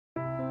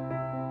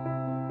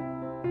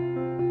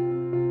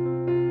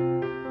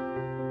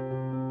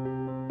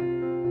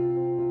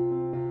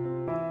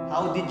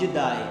How Did You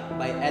Die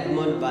by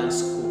Edmund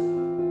Vance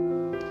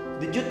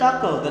Cooke. Did you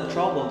tackle the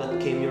trouble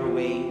that came your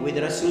way with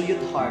a resolute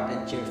heart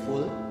and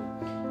cheerful?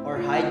 Or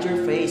hide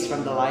your face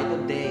from the light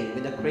of day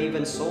with a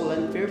craven soul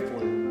and fearful?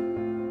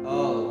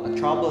 Oh, a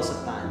trouble's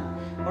a tan,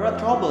 or a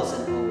trouble's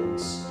an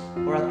owns,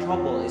 or a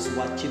trouble is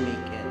what you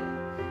make it.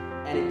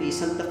 And it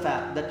isn't the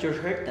fact that you're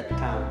hurt that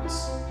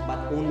counts, but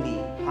only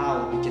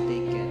how did you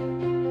take it.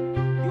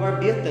 You are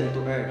beaten to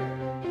earth.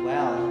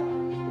 Well,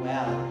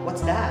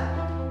 what's that?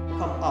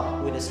 Come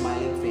up with a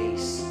smiling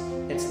face.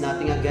 It's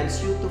nothing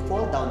against you to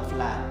fall down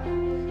flat,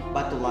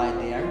 but to lie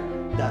there,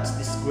 that's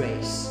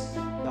disgrace.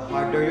 The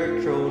harder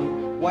you're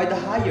thrown, why the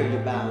higher you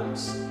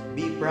bounce.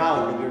 Be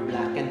proud of your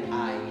blackened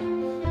eye.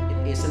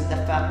 It isn't the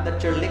fact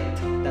that you're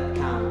licked that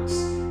counts.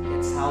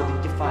 It's how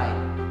did you fight,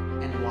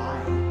 and why.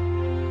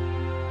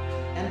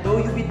 And though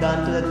you be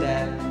done to the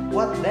death,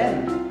 what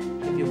then?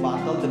 If you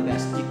battled the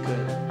best you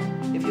could,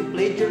 if you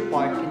played your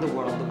part in the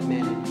world of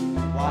men,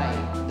 why,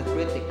 the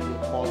critic will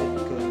call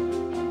it good.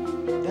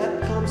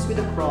 That comes with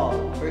a crawl,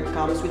 or it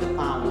comes with a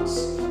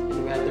pounce,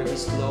 and whether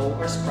he's slow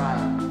or spry,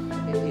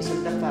 it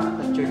isn't the fact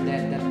that you're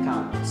dead that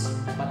counts,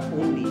 but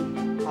only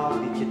how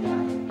did you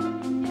die.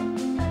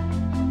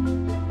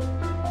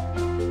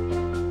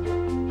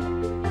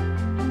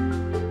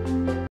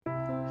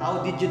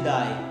 How Did You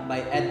Die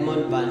by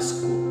Edmund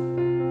Vance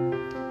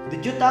Cooke.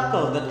 Did you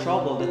tackle the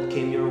trouble that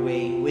came your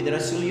way with a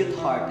resolute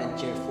heart and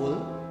cheerful?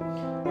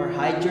 Or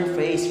hide your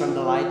face from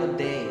the light of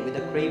day with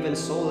a craven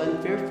soul and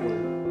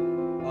fearful?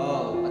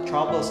 Oh, a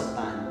trouble's a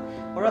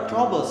tan, or a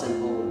trouble's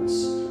an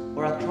owns,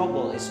 or a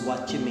trouble is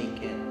what you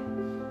make it.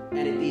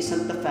 And it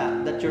isn't the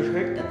fact that you're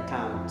hurt that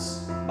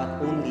counts, but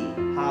only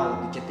how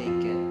did you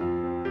take it.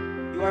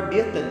 You are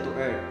beaten to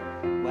earth.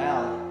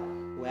 Well,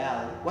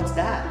 what's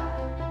that?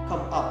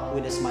 Come up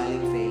with a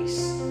smiling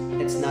face.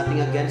 It's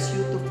nothing against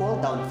you to fall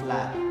down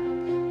flat,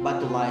 but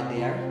to lie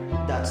there,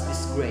 that's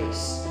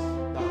disgrace.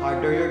 The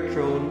harder you're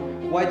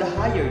thrown, why the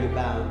higher you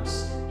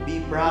bounce. Be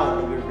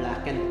proud of your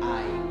blackened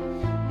eye.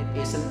 It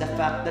isn't the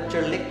fact that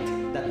you're licked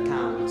that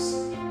counts.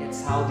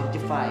 It's how did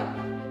you fight,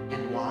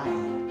 and why.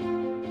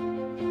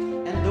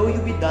 And though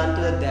you be done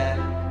to the death,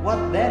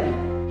 what then?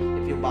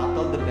 If you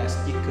battled the best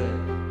you could,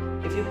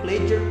 if you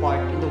played your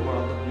part in the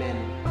world of men,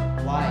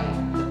 why,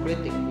 the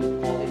critic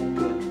will call it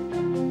good.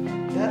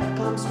 That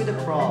comes with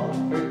a crawl,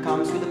 or it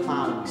comes with a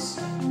pounce,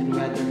 and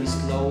whether he's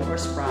slow or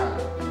spry,